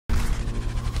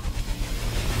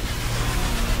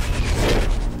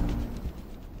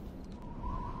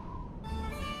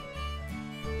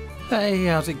Hey,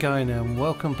 how's it going and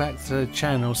welcome back to the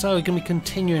channel. So we're going to be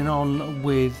continuing on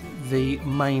with the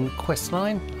main quest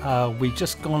line. We've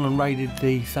just gone and raided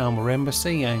the Thalmor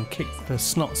Embassy and kicked the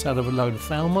snots out of a load of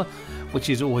Thalmor, which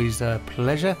is always a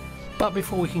pleasure. But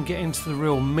before we can get into the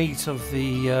real meat of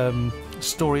the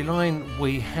storyline,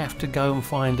 we have to go and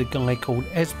find a guy called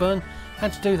Esbern,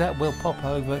 and to do that we'll pop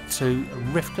over to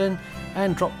Riften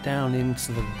and drop down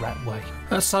into the Ratway.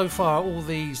 So far all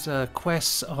these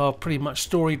quests are pretty much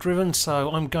story driven,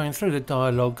 so I'm going through the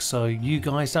dialogue so you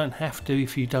guys don't have to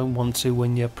if you don't want to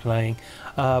when you're playing,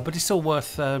 but it's still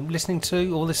worth listening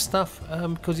to all this stuff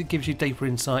because it gives you deeper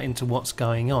insight into what's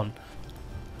going on.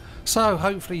 So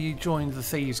hopefully you joined the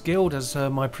Thieves Guild as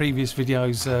my previous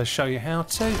videos show you how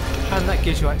to, and that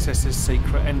gives you access to the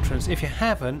secret entrance. If you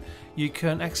haven't, you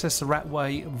can access the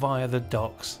Ratway via the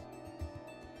docks.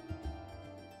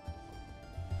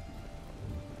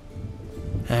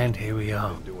 And here we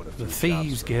are, the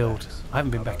Thieves Guild. I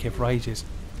haven't been back here for ages.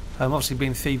 Obviously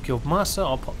being Thieves Guild Master,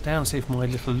 I'll pop down and see if my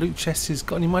little loot chest has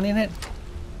got any money in it.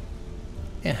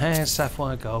 It has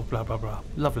sapphire, gold, blah blah blah.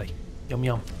 Lovely. Yum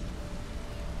yum.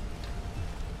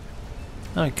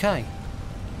 Okay.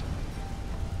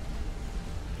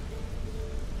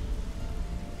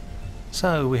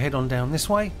 So we head on down this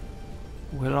way.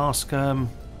 We'll ask the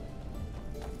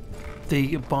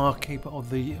barkeeper of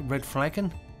the Red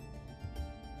Flagon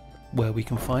where we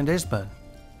can find Esbern.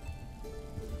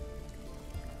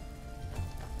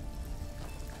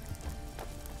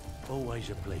 Always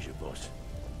a pleasure, boss.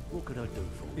 What can I do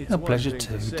for you? A pleasure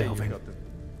too, Delvin. A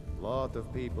lot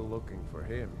of people looking for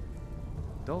him.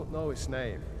 Don't know his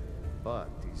name, but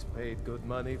he's paid good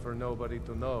money for nobody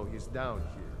to know he's down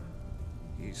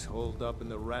here. He's holed up in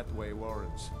the Ratway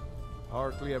warrens.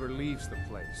 Hardly ever leaves the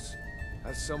place.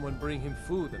 Has someone bring him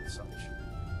food and such.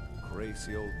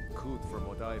 Crazy old coot from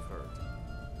what I've heard.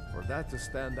 For that to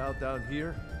stand out down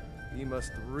here, he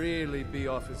must really be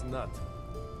off his nut.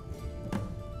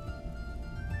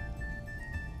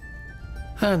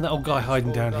 And that old guy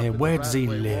hiding down here, where does he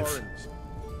live? Warrens.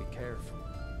 Be careful.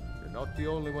 You're not the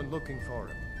only one looking for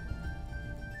him.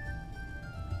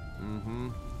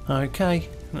 Okay,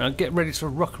 now get ready to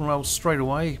rock and roll straight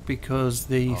away because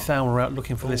the Thalmor are out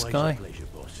looking for this guy. Always a pleasure,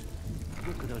 boss.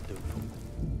 What can I do for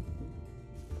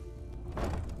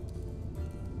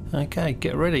you? Okay,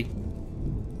 get ready.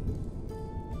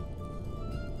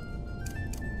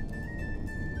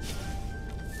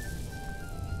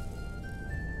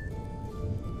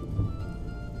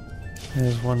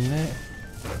 There's one there.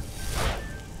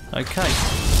 Okay.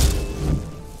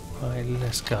 Right,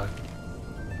 let's go.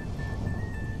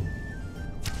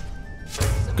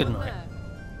 Good night.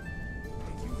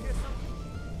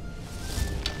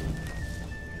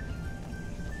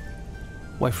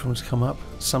 Wait for them to come up.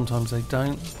 Sometimes they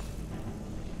don't.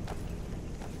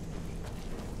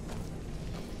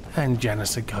 And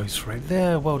Janicer goes for it.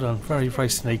 There, well done. Very, very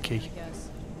sneaky.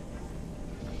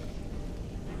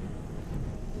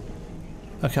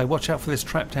 Okay, watch out for this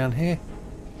trap down here.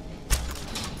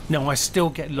 No, I still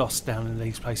get lost down in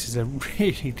these places. They're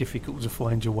really difficult to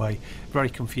find your way. Very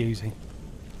confusing.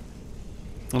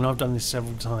 And I've done this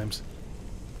several times.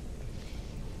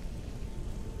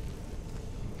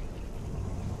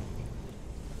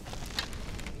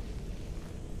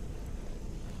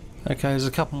 Okay, there's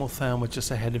a couple more Thalmor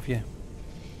just ahead of you.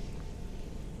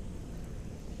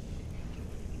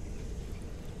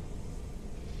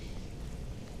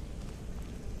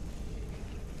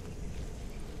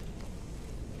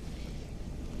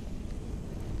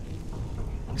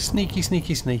 Sneaky,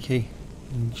 sneaky, sneaky.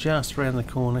 And just around the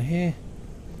corner here.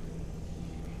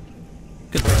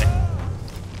 Good night.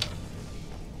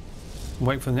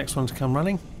 Wait for the next one to come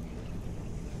running.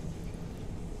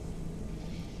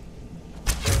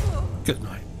 Good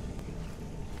night.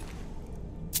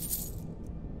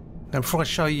 Now before I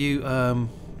show you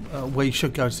where you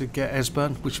should go to get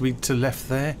Esbern, which will be to the left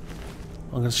there,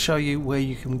 I'm going to show you where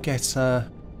you can get a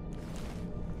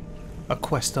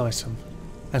quest item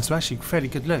and some actually fairly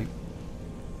good loot.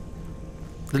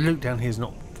 The loot down here is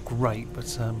not great,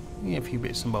 but yeah, a few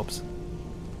bits and bobs.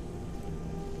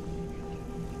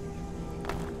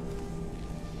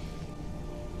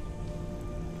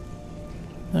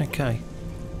 Okay.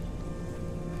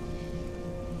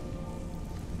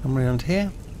 Come around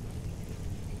here.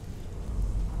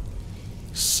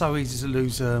 So easy to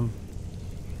lose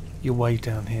your way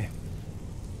down here.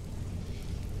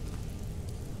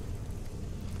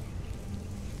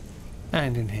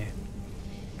 And in here.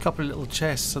 A couple of little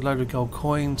chests, a load of gold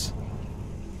coins.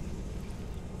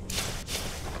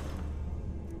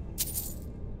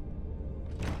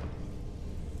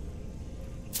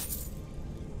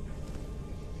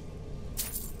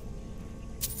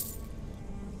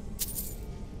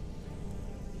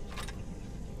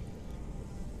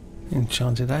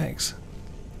 Enchanted axe.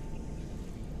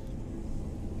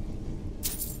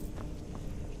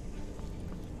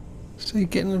 So you're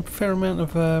getting a fair amount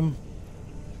of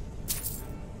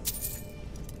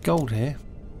gold here.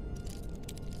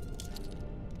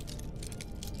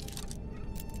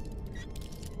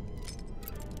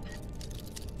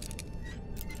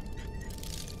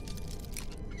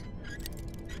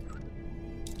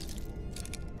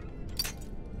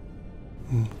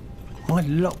 My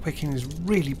lockpicking is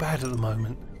really bad at the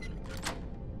moment.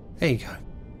 There you go.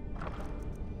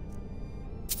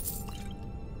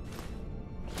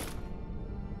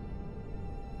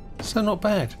 So not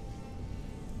bad.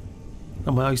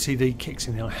 And my OCD kicks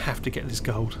in here. I have to get this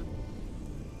gold.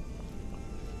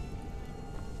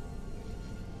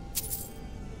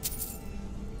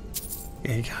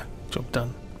 There you go. Job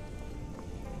done.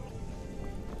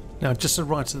 Now just to the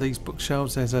right of these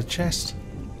bookshelves there's a chest.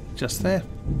 Just there.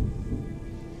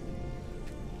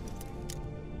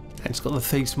 And it's got the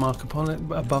thief's mark upon it,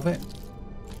 above it.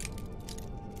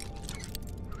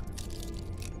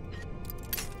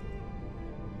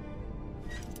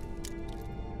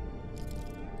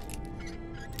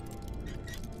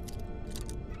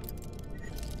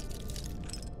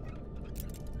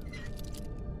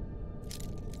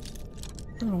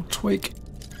 A little tweak.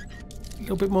 A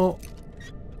little bit more.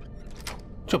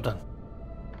 Job done.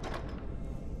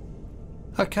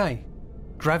 Okay,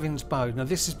 Dravin's bow. Now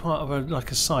this is part of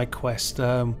like a side quest,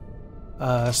 so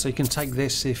you can take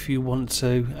this if you want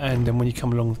to, and then when you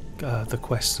come along the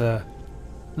quest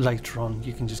later on,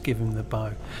 you can just give him the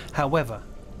bow. However,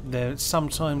 there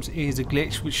sometimes is a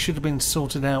glitch which should have been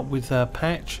sorted out with a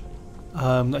patch.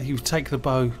 That you take the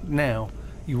bow now,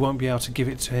 you won't be able to give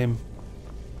it to him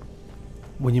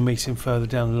when you meet him further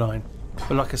down the line.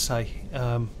 But like I say,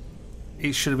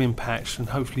 it should have been patched, and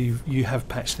hopefully you have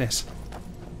patched this.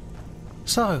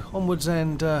 So, onwards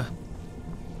and, well,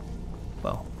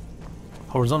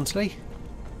 horizontally.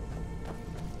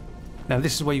 Now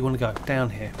this is where you want to go, down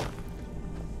here.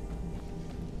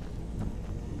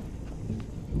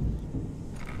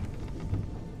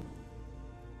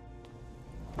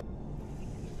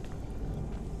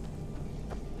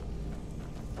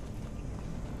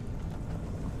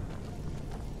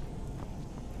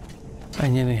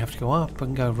 And then you have to go up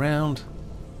and go round.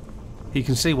 You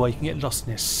can see why you can get lost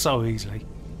in this so easily.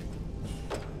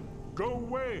 Go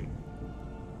away.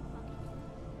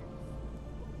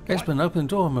 Esbern, open the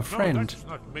door, I'm a friend. No, that's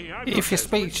not me. I'm If not your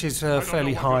speech Esbern. is I don't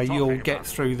fairly know what high, you're you'll talking get about.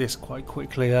 through this quite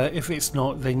quickly. If it's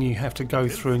not, then you have to go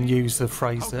through and use the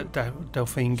phrase that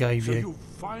Delphine gave So you.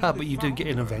 finally But you do get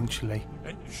in found her, eventually.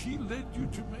 And she led you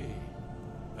to me.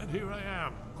 And here I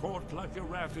am, caught like a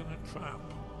rat in a trap.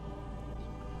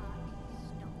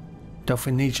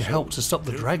 Delphine needs your help to stop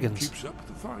the Delphine dragons. keeps up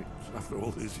the fight after all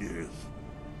these years.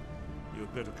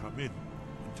 You'd better come in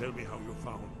and tell me how you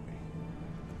found me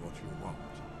and what you want.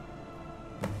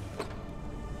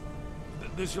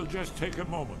 This'll just take a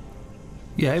moment.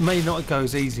 Yeah, it may not go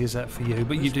as easy as that for you,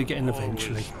 but you do get in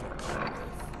eventually.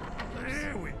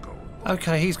 There we go.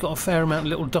 Okay, he's got a fair amount of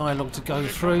little dialogue to go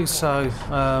through, so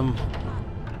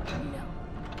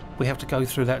we have to go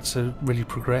through that to really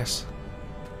progress.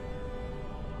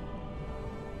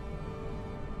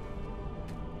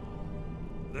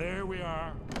 There we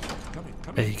are. Come in,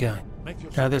 come There in. you go. Make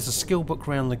yourself Now there's a skill book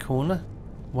round the corner,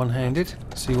 one-handed,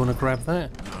 so you want to grab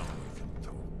that. Now we can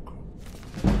talk.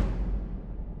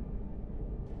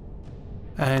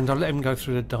 And I'll let him go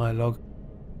through the dialogue.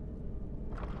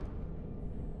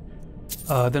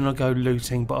 Then I'll go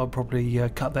looting, but I'll probably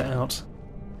cut that out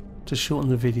to shorten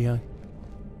the video.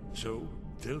 So,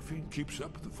 Delphine keeps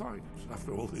up the fight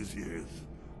after all these years.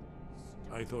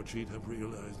 I thought she'd have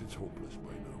realized it's hopeless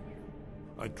by now.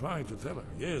 I tried to tell her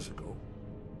years ago.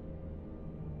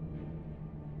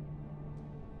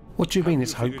 What do you mean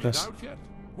it's Have you figured it hopeless? out yet?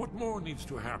 What more needs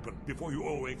to happen before you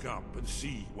all wake up and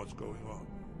see what's going on?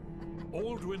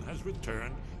 Aldwin has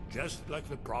returned just like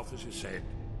the prophecy said.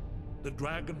 The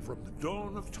dragon from the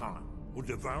dawn of time who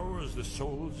devours the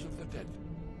souls of the dead.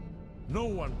 No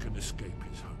one can escape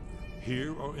his hunger,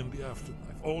 here or in the afterlife.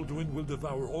 Aldwin will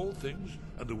devour all things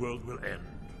and the world will end.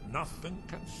 Nothing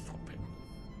can stop him.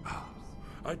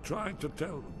 I tried to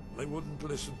tell them. They wouldn't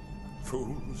listen.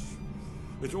 Fools.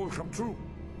 It's all come true.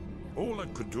 All I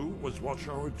could do was watch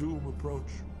our doom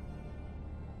approach.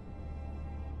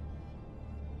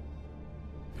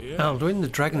 Yes, Alduin, the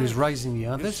dragon is yes. raising the You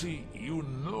others. see, you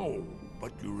know,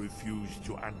 but you refuse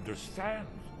to understand.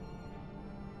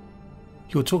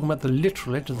 You're talking about the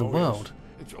literal end of the Oh, yes. world.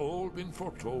 It's all been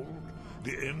foretold.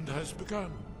 The end has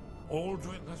begun.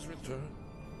 Aldwin has returned.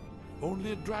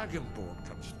 Only a dragonborn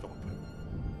can stop him.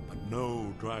 But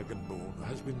no dragonborn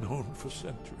has been known for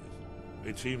centuries.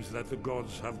 It seems that the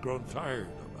gods have grown tired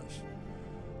of us.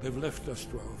 They've left us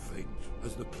to our fate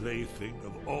as the plaything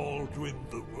of Aldwin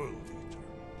the World Eater.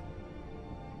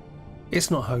 It's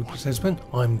not hopeless, Esbern.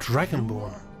 I'm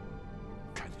Dragonborn.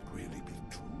 Can it really be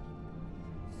true?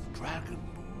 Dragonborn?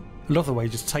 I love the way he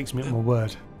just takes me at my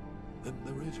word. Then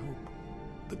there is hope.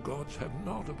 The gods have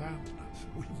not abandoned us.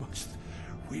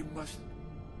 We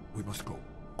must go.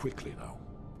 Quickly now.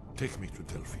 Take me to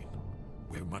Delphine.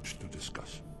 We have much to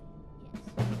discuss.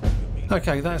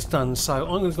 Okay, that's done. So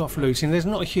I'm going to go off looting. There's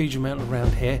not a huge amount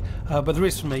around here, but there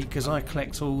is for me because I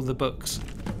collect all the books.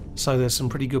 So there's some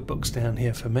pretty good books down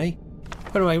here for me.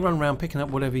 But anyway, run around picking up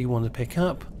whatever you want to pick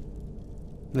up.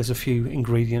 There's a few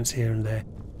ingredients here and there.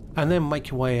 And then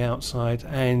make your way outside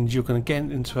and you're going to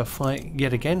get into a fight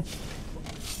yet again.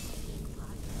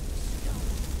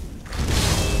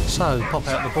 So, pop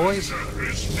out the boys.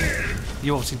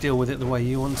 You obviously deal with it the way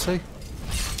you want to.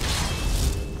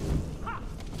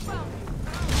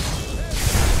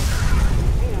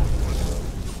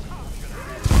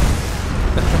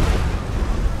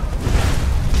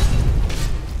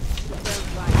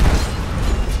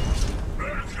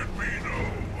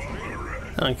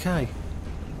 Okay.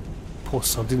 Poor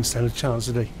sod didn't stand a chance,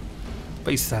 did he?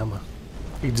 But he's Thalmor.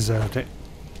 He deserved it.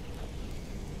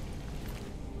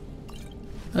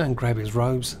 And grab his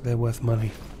robes, they're worth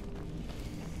money.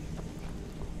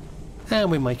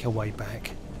 And we make our way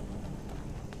back.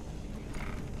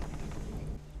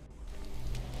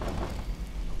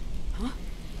 Huh?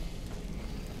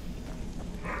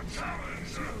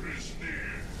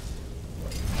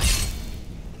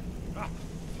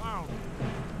 Found.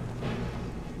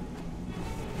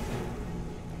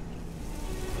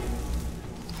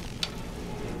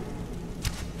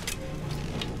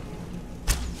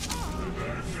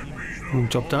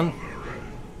 Job done.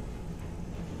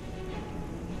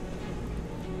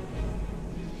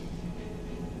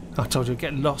 I told you,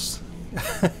 get lost.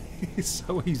 It's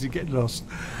so easy to get lost.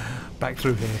 Back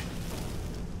through here.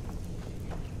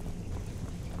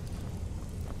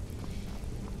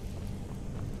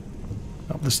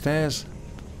 Up the stairs.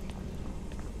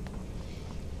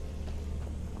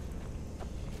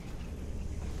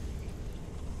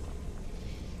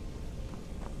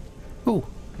 Oh,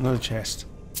 another chest.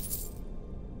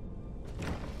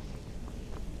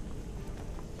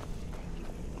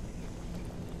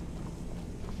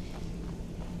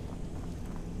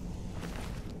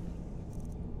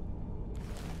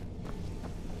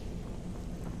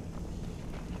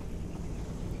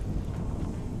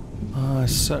 I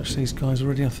searched these guys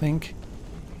already, I think,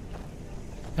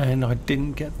 and I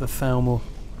didn't get the Thalmor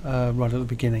right at the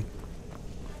beginning,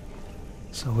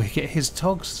 so we get his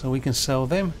togs so we can sell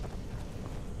them.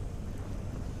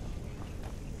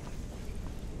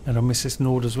 And I miss this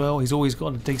Nord as well. He's always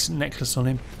got a decent necklace on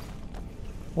him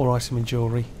or item in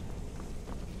jewellery.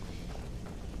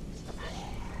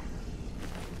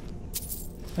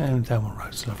 And Thalmor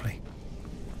Road's lovely.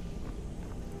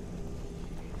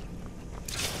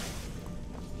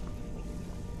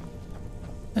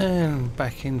 And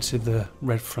back into the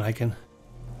red flagon.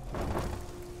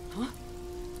 Huh?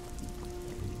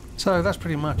 So that's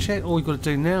pretty much it. All we've got to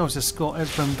do now is escort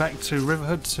Esbern back to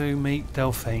Riverhood to meet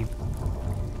Delphine.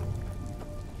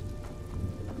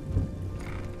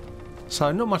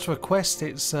 So not much of a quest,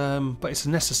 it's but it's a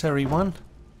necessary one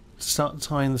to start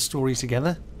tying the story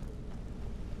together.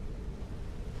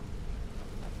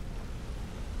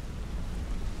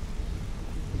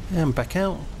 And back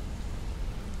out.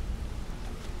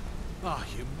 Ah,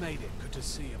 you made it. Good to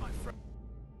see you, my friend.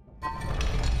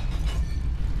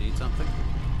 Need something?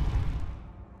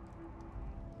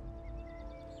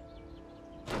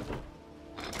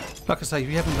 Like I say, if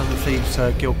you haven't done the Thieves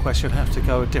Guild quest, you'll have to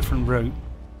go a different route.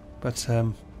 But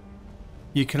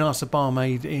you can ask the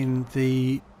barmaid in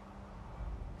the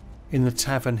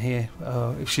tavern here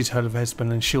if she's heard of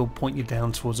Esbern, and she'll point you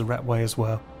down towards the Ratway as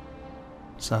well.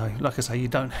 So, like I say, you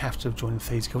don't have to join the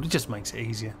Thieves Guild. It just makes it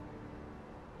easier.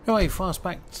 Anyway, fast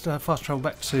travel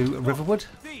back to Riverwood.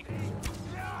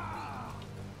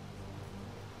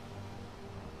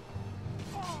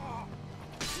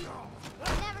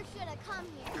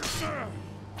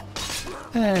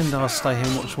 And I'll stay here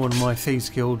and watch one of my Thieves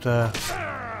Guild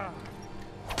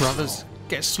brothers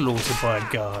get slaughtered by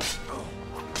a guard.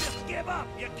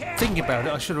 Thinking about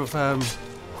it, I should have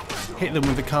hit them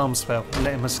with the calm spell and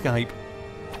let him escape.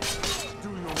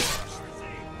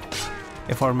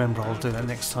 If I remember, I'll do that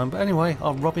next time. But anyway,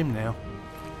 I'll rob him now.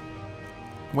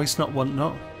 Waste not, want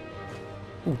not.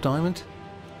 Oh, diamond.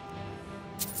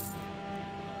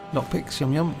 Lockpicks,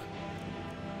 yum yum.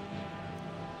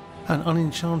 An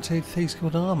unenchanted Thieves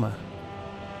Guild armour.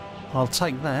 I'll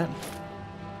take that.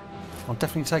 I'll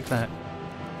definitely take that.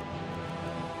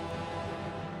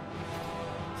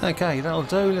 Okay, that'll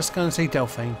do. Let's go and see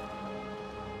Delphine.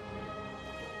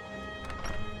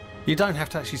 You don't have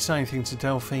to actually say anything to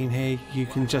Delphine here. You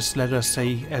can just let her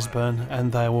see Esbern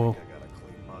and they will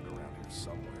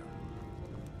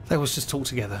just talk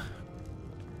together.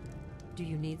 Do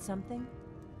you need something?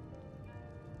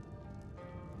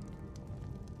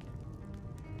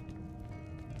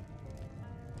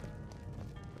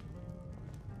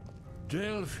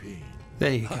 Delphine.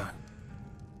 There you go.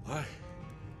 Why,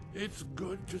 it's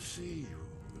good to see you.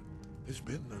 It's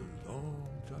been a long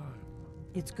time.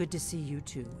 It's good to see you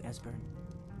too, Esbern.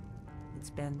 It's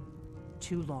been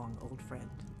too long, old friend.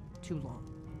 Too long.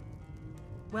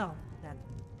 Well, then.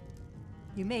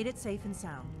 You made it safe and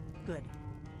sound. Good.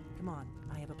 Come on,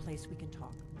 I have a place we can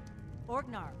talk.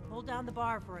 Orgnar, hold down the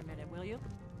bar for a minute, will you?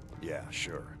 Yeah,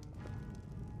 sure.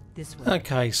 This way.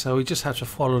 Okay, so we just have to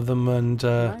follow them and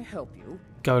Can I help you?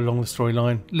 go along the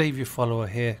storyline. Leave your follower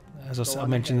here, as I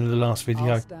mentioned in the last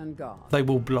video. I'll stand guard. They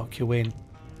will block you in.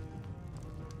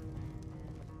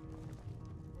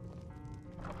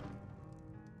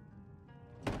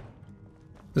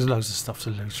 There's loads of stuff to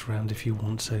loot around if you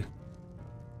want to.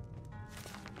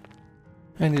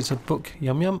 And it's a book,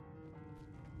 yum yum.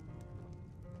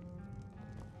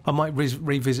 I might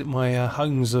revisit my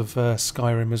homes of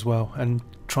Skyrim as well and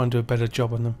try and do a better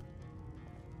job on them.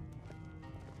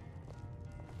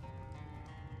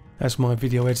 As my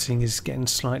video editing is getting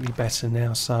slightly better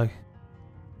now, so...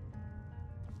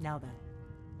 Now then.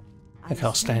 Okay,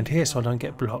 I'll stand here so I don't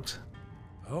get blocked.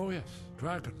 Oh yes,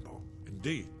 Dragonbow.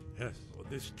 Indeed, yes. Well,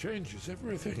 this changes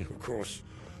everything, of course.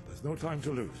 There's no time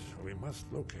to lose. We must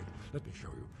locate. Let me show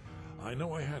you. I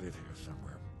know I had it here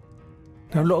somewhere.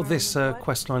 Now, a lot of this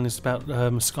questline is about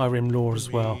Skyrim lore as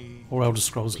well, or Elder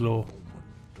Scrolls lore.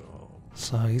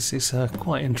 So it's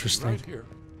quite interesting. Right here,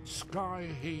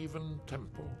 Skyhaven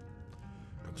Temple,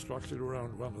 constructed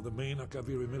around one of the main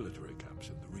Akaviri military camps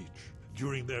in the Reach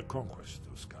during their conquest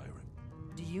of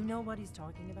Skyrim. Do you know what he's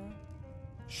talking about?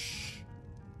 Shh.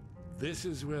 This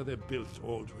is where they built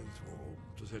Aldrin's Wall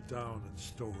to set down and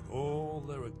stone all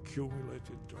their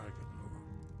accumulated dragon lore.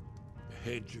 A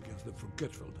hedge against the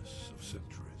forgetfulness of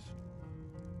centuries.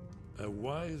 A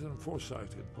wise and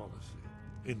foresighted policy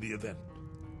in the event.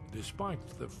 Despite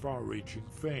the far-reaching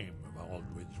fame of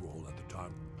Aldrin's Wall at the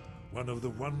time, one of the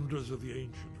wonders of the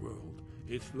ancient world,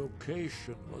 its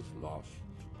location was lost.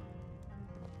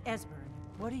 Esbern,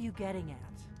 what are you getting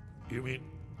at? You mean,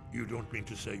 you don't mean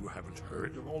to say you haven't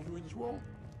heard of Aldrin's Wall?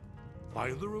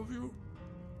 Either of you?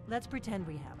 Let's pretend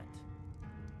we haven't.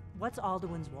 What's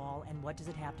Alduin's Wall, and what does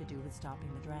it have to do with stopping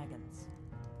the dragons?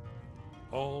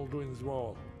 Aldrin's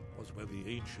Wall was where the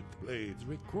ancient blades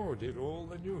recorded all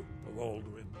they knew of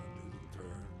Aldrin and his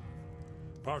return.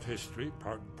 Part history,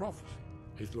 part prophecy.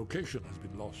 His location has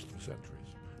been lost for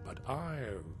centuries, but I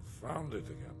have found it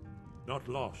again. Not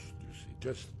lost, you see,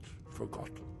 just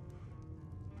forgotten.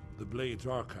 The Blade's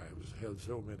archives held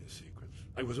so many secrets.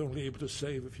 I was only able to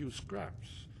save a few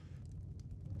scraps.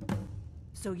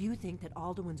 So you think that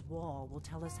Alduin's Wall will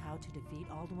tell us how to defeat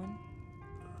Alduin?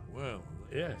 Well,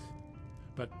 yes,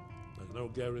 but there's no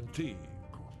guarantee,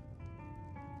 of course.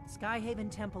 Skyhaven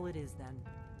Temple it is, then.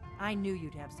 I knew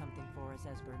you'd have something for us,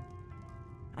 Esbern.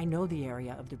 I know the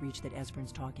area of the Reach that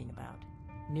Esbern's talking about,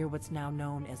 near what's now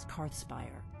known as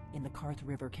Karthspire, in the Karth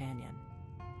River Canyon.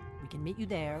 We can meet you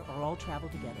there, or all travel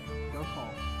together. Your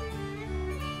call.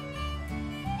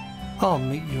 I'll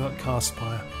meet you at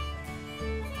Karthspire.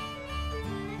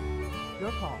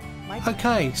 Your call.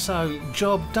 Okay, so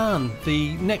job done.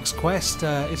 The next quest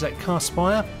is at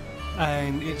Karthspire,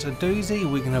 and it's a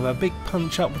doozy. We can have a big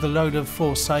punch up with a load of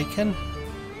Forsaken.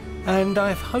 And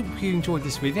I hope you enjoyed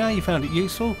this video, you found it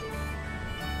useful.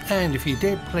 And if you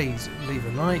did, please leave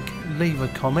a like, leave a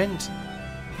comment,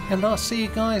 and I'll see you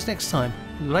guys next time.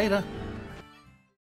 Later.